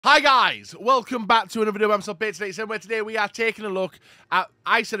Hi guys, welcome back to another video. I'm so today. So today we are taking a look at,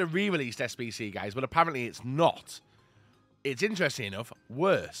 I said a re-released SBC guys, but apparently it's not. It's interesting enough,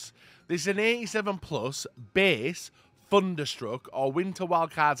 worse. This is an 87 plus base Thunderstruck or Winter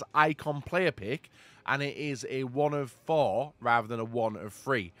Wildcards icon player pick, and it is a 1 of 4 rather than a 1 of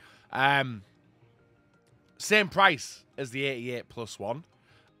 3. Same price as the 88 plus one.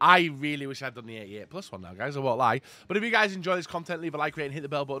 I really wish I'd done the 88 plus one now, guys. I won't lie. But if you guys enjoy this content, leave a like, rate, and hit the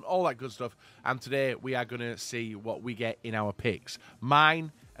bell button, all that good stuff. And today we are going to see what we get in our picks.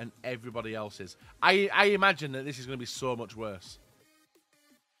 Mine and everybody else's. I imagine that this is going to be so much worse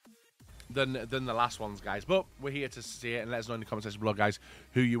than the last ones, guys. But we're here to see it, and let us know in the comment section below, guys,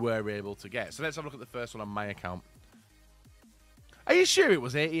 who you were able to get. So let's have a look at the first one on my account. Are you sure it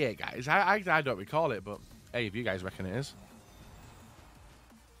was 88, guys? I don't recall it, but hey, if you guys reckon it is.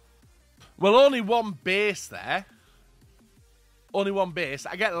 Well, only one base there. Only one base.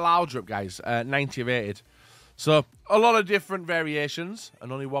 I get Loudrup, guys. 90 rated. So, a lot of different variations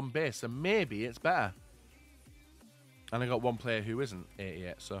and only one base. So, maybe it's better. And I got one player who isn't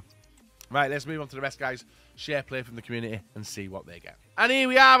 88. So, right, let's move on to the rest, guys. Share play from the community and see what they get. And here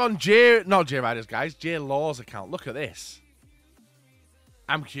we are on not J Riders, guys. J Law's account. Look at this.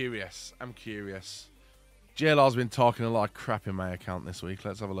 I'm curious. I'm curious. J Law's been talking a lot of crap in my account this week.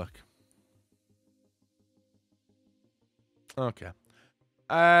 Let's have a look. Okay.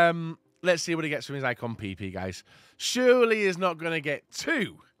 Let's see what he gets from his icon PP, guys. Surely he's not going to get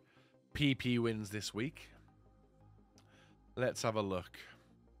 2 PP wins this week. Let's have a look.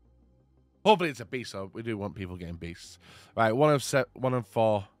 Hopefully it's a beast, so we do want people getting beasts. Right, 1 of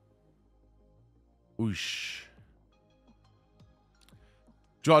 4. Whoosh.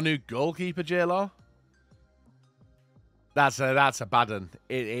 Do you want a new goalkeeper, J-Law? That's a bad one.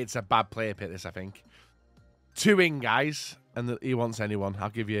 It's a bad player pick, this, I think. 2 in, guys, and he wants anyone. I'll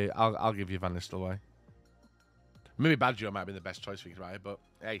give you Van Nistelrooy. Maybe Baggio might be the best choice for you, right? But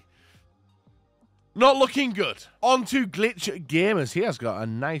hey, not looking good. On to Glitch Gamers. He has got a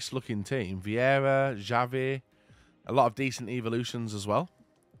nice looking team. Vieira, Xavi, a lot of decent evolutions as well.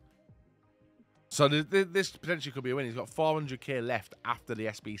 So this potentially could be a win. He's got 400k left after the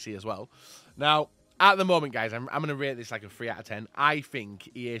SBC as well. Now, at the moment, guys, I'm going to rate this like a 3 out of 10. I think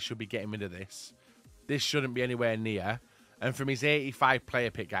EA should be getting rid of this. This shouldn't be anywhere near. And from his 85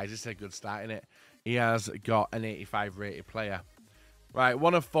 player pick, guys, this is a good start, isn't it? He has got an 85 rated player. Right,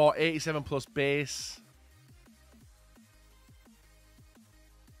 1 of 4, 87 plus base.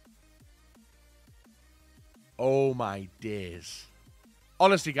 Oh, my days.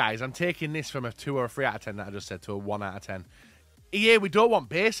 Honestly, guys, I'm taking this from a 2 or a 3 out of 10 that I just said to a 1 out of 10. EA, we don't want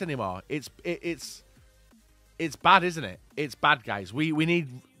base anymore. It's bad, isn't it? It's bad, guys. We need...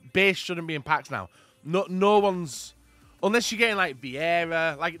 Base shouldn't be in packs now. No one's, unless you're getting like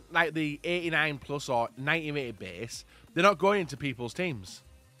Vieira, like the 89 plus or 90 rated base, they're not going into people's teams.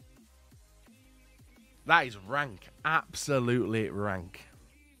 That is rank, absolutely rank.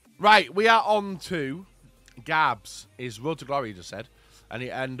 Right, we are on to Gabs. His Road to Glory, he just said,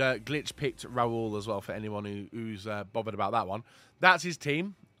 and Glitch picked Raul as well for anyone who's bothered about that one. That's his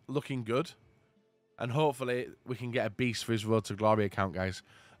team, looking good, and hopefully we can get a beast for his Road to Glory account, guys.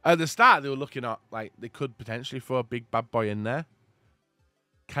 At the start, they were looking at, like, they could potentially throw a big bad boy in there.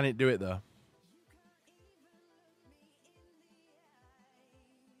 Can it do it, though?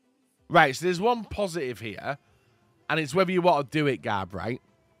 Right, so there's one positive here, and it's whether you want to do it, Gab, right?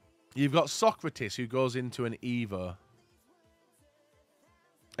 You've got Socrates, who goes into an Evo.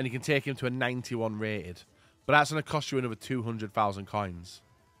 And you can take him to a 91 rated. But that's going to cost you another 200,000 coins.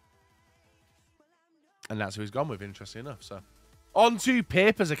 And that's who he's gone with, interesting enough, so... On to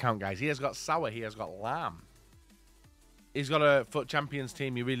Paper's account, guys. He has got Sour. He has got Lamb. He's got a FUT Champions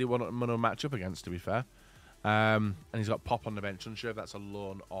team you really want to match up against, to be fair. And he's got Pop on the bench. Unsure if that's a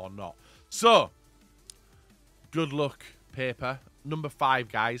loan or not. So, good luck, Paper. Number 5,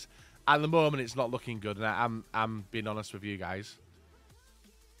 guys. At the moment, it's not looking good. And I'm being honest with you guys.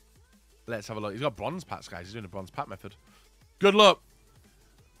 Let's have a look. He's got bronze packs, guys. He's doing a bronze pack method. Good luck.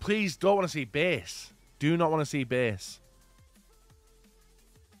 Please don't want to see base. Do not want to see base.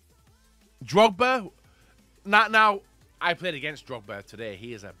 Drogba, now, I played against Drogba today.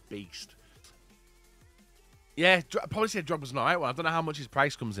 He is a beast. Yeah, I'd probably say Drogba's an alright one. I don't know how much his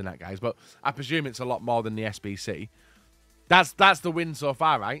price comes in at, guys, but I presume it's a lot more than the SBC. That's the win so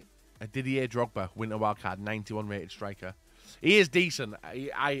far, right? A Didier Drogba, Winter Wildcard, 91 rated striker. He is decent.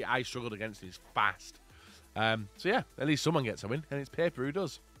 I struggled against him. He's fast. So, yeah, at least someone gets a win, and it's Paper who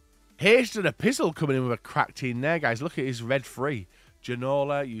does. Here's to the Pizzle coming in with a crack team there, guys. Look at his red 3.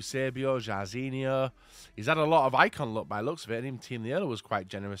 Ginola, Eusebio, Jarzinho. He's had a lot of icon luck by looks of it, and even Team Leona was quite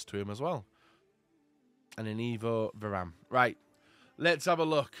generous to him as well. And an Evo Varane. Right, let's have a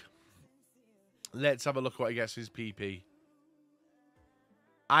look. Let's have a look at what he gets for his PP.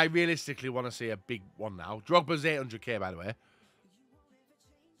 I realistically want to see a big one now. Drogba's 800k, by the way.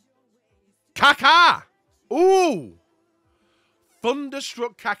 Kaká! Ooh!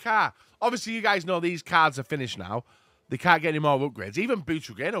 Thunderstruck Kaká. Obviously, you guys know these cards are finished now. They can't get any more upgrades. Even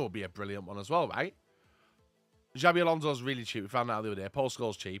Butragueno will be a brilliant one as well, right? Xabi Alonso's really cheap. We found that out the other day. Paul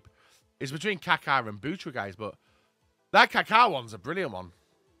Scholes cheap. It's between Kaká and Butra, guys, but that Kaká one's a brilliant one.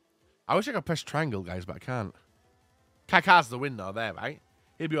 I wish I could press triangle, guys, but I can't. Kaká's the win, though, there, right?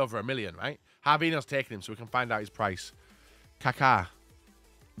 He'll be over $1 million, right? Harvino's taking him, so we can find out his price. Kaká,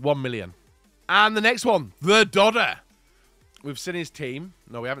 1 million. And the next one, the Dodder. We've seen his team.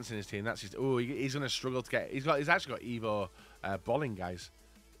 No, we haven't seen his team. That's his. Oh, he's going to struggle to get. He's actually got Evo Bolling, guys.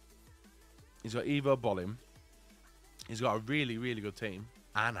 He's got Evo Bolling. He's got a really, really good team.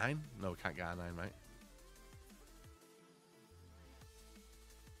 R9? No, we can't get R9, right?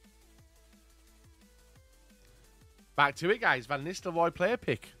 Back to it, guys. Van Nistelrooy player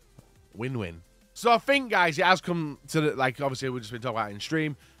pick. Win-win. So I think, guys, it has come to the, like, obviously we've just been talking about it in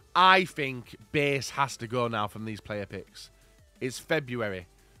stream. I think base has to go now from these player picks. It's February.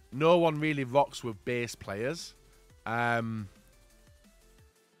 No one really rocks with base players. Where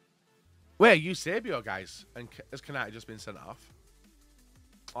Eusebio, guys? And has Kanata just been sent off?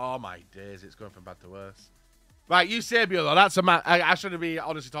 Oh, my days. It's going from bad to worse. Right, Eusebio, though. That's a I should be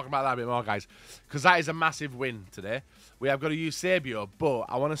honestly talking about that a bit more, guys. Because that is a massive win today. We have got a Eusebio, but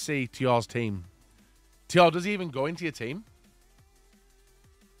I want to see Tior's team. Tior, does he even go into your team?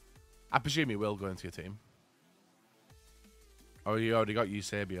 I presume he will go into your team. Oh, you already got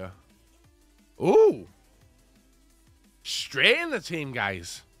Eusebio. Ooh. Straight in the team,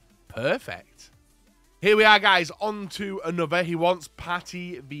 guys. Perfect. Here we are, guys. On to another. He wants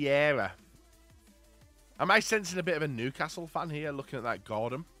Patty Vieira. Am I sensing a bit of a Newcastle fan here, looking at that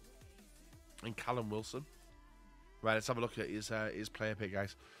Gordon and Callum Wilson? Right, let's have a look at his player pick,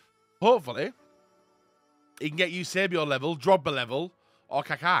 guys. Hopefully, he can get Eusebio level, Drogba level, or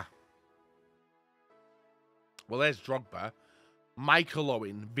Kaká. Well, there's Drogba. Michael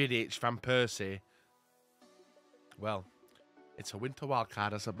Owen, Vidic, Van Persie. Well, it's a winter wild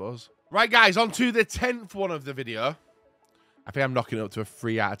card, I suppose. Right, guys, on to the 10th one of the video. I think I'm knocking it up to a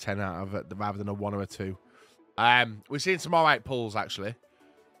 3 out of 10 out of it, rather than a 1 or a 2. We're seeing some alright pulls, actually.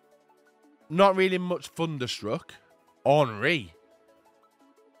 Not really much Thunderstruck. Henry.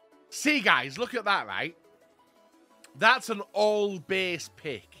 See, guys, look at that, right? That's an all-base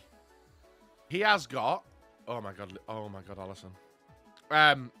pick. He has got... Oh, my God, Allison.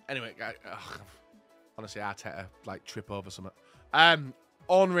 Anyway, honestly, Arteta, like, trip over something.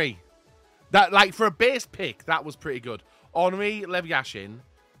 Henry. That, like, for a base pick, that was pretty good. Henry, Lev Yashin,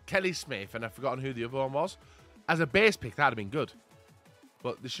 Kelly Smith, and I've forgotten who the other one was. As a base pick, that would have been good.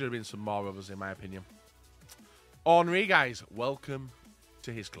 But there should have been some more others, in my opinion. Henry, guys, welcome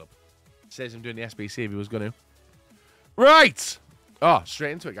to his club. Says him doing the SBC if he was going to. Right! Oh,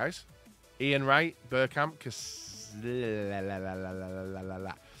 straight into it, guys. Ian Wright, Bergkamp,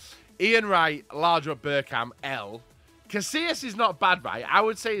 Ian Wright, Lardrup, Bergkamp, L. Casillas is not bad, right? I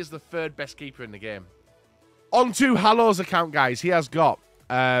would say he's the 3rd best keeper in the game. On to Halo's account, guys. He has got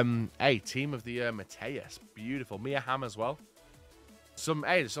a Team of the Year Mateus. Beautiful. Mia Hamm as well. Some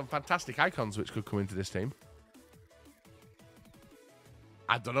fantastic icons which could come into this team.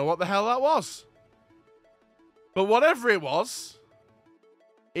 I don't know what the hell that was. But whatever it was,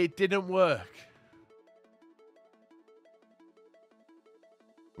 it didn't work.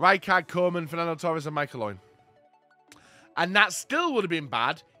 Rijkaard, Koeman, Fernando Torres, and Michael Owen. And that still would have been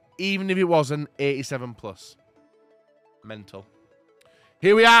bad, even if it wasn't 87 plus. Mental.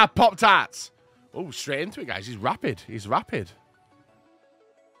 Here we are, Pop-Tarts. Oh, straight into it, guys. He's rapid. He's rapid.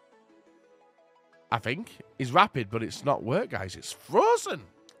 I think. He's rapid, but it's not work, guys. It's frozen.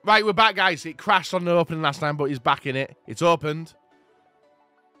 Right, we're back, guys. It crashed on the opening last time, but he's back in it. It's opened.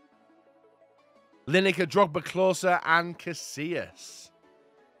 Lineker, Drogba, Closer, and Casillas.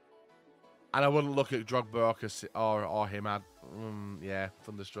 And I wouldn't look at Drogba or him. Yeah,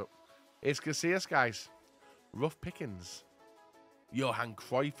 Thunderstruck. It's Casillas, guys. Rough pickings. Johan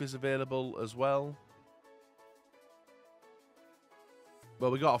Cruyff is available as well.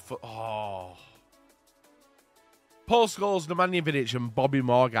 Well, we got a... Oh. Paul Scholes, Nemanja Vidic, and Bobby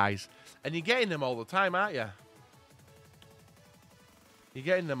Moore, guys. And you're getting them all the time, aren't you? You're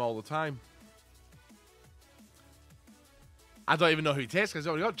getting them all the time. I don't even know who he takes because he's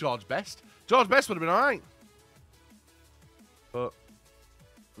already got George Best. George Best would have been alright. But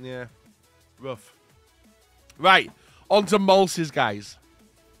Yeah. Rough. Right. On to Mulses, guys.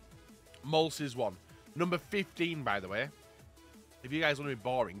 Mulses one. Number 15, by the way. If you guys want to be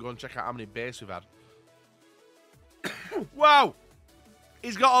boring, go and check out how many base we've had. Wow!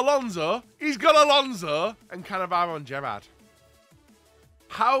 He's got Alonso. He's got Alonso. And Cannavaro and Gerrard.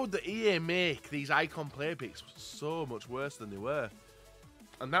 How the EA make these icon player picks so much worse than they were.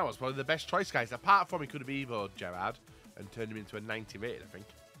 And that was probably the best choice, guys. Apart from he could have evoed Gerrard and turned him into a 90 rated, I think.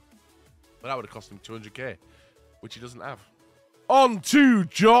 But that would have cost him 200k, which he doesn't have. On to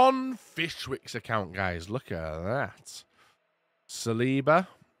John Fishwick's account, guys. Look at that. Saliba.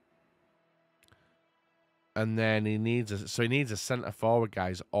 And then he needs a centre forward,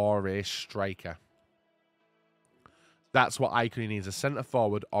 guys, or a striker. That's what icon he needs, a centre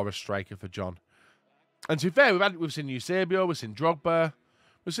forward or a striker for John. And to be fair, we've seen Eusebio, we've seen Drogba,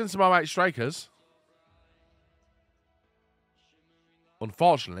 we've seen some alright strikers.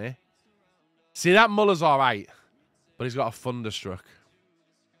 Unfortunately, see that Muller's alright, but he's got a Thunderstruck.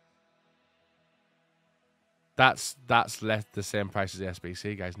 That's left the same price as the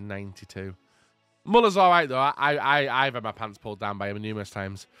SBC, guys, 92. Muller's alright though. I've had my pants pulled down by him numerous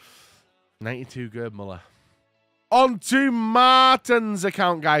times. 92 good Muller. On to Martin's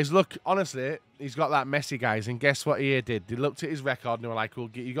account, guys. Look, honestly, he's got that Messi, guys. And guess what he did? They looked at his record and they were like,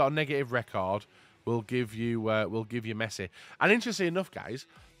 "You got a negative record. We'll give you Messi." And interestingly enough, guys,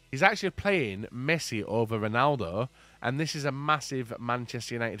 he's actually playing Messi over Ronaldo, and this is a massive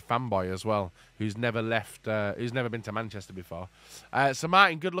Manchester United fanboy as well, who's never left, who's never been to Manchester before. So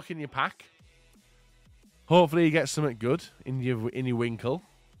Martin, good luck in your pack. Hopefully, you get something good in your winkle.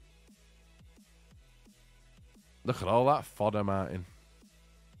 Look at all that fodder, Martin.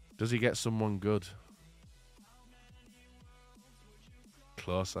 Does he get someone good?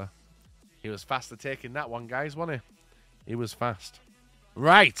 Closer. He was fast at taking that one, guys, wasn't he? He was fast.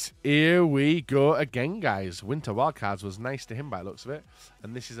 Right, here we go again, guys. Winter Wildcards was nice to him by the looks of it.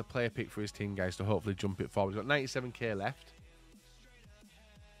 And this is a player pick for his team, guys, to hopefully jump it forward. We've got 97k left.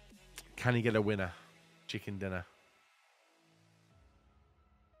 Can he get a winner? Chicken dinner.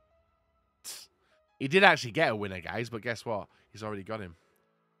 He did actually get a winner, guys, but guess what? He's already got him.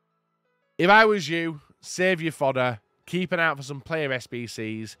 If I was you, save your fodder, keep an eye out for some player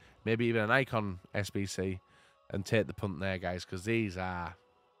SBCs, maybe even an icon SBC, and take the punt there, guys, because these are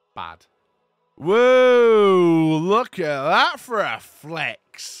bad. Whoa! Look at that for a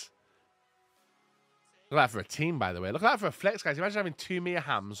flex. Look at that for a team, by the way. Look at that for a flex, guys. Imagine having 2 Mia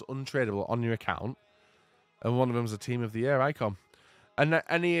Hams untradeable on your account, and one of them's a Team of the Year icon.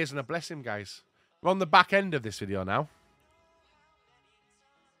 And he is, and I bless him, guys. We're on the back end of this video now.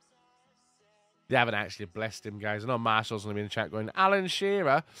 They haven't actually blessed him, guys. I know Marshall's going to be in the chat going, Alan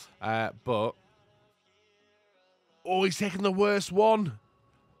Shearer. But... oh, he's taking the worst one.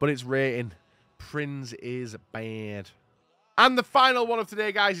 But it's rating. Prince is bad. And the final one of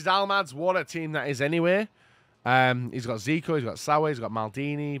today, guys, is Almad's. What a team that is anyway. He's got Zico, he's got Sawa, he's got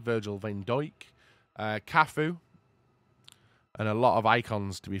Maldini, Virgil van Dijk, Cafu. And a lot of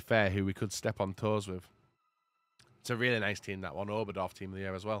icons, to be fair, who we could step on toes with. It's a really nice team, that one. Oberdorf Team of the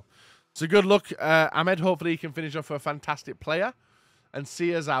Year as well. So good luck, Ahmed. Hopefully you can finish off for a fantastic player and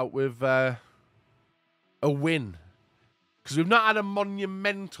see us out with a win. Because we've not had a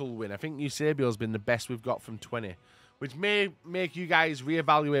monumental win. I think Eusebio's been the best we've got from 20. Which may make you guys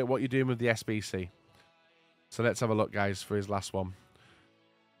reevaluate what you're doing with the SBC. So let's have a look, guys, for his last one.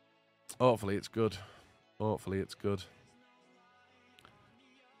 Hopefully it's good. Hopefully it's good.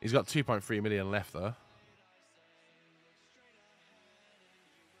 He's got 2.3 million left, though.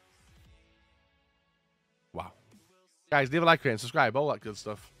 Wow. Guys, leave a like, rate, and subscribe. All that good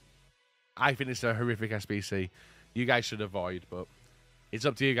stuff. I think it's a horrific SBC. You guys should avoid, but it's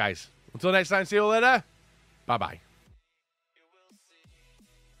up to you guys. Until next time, see you all later. Bye-bye.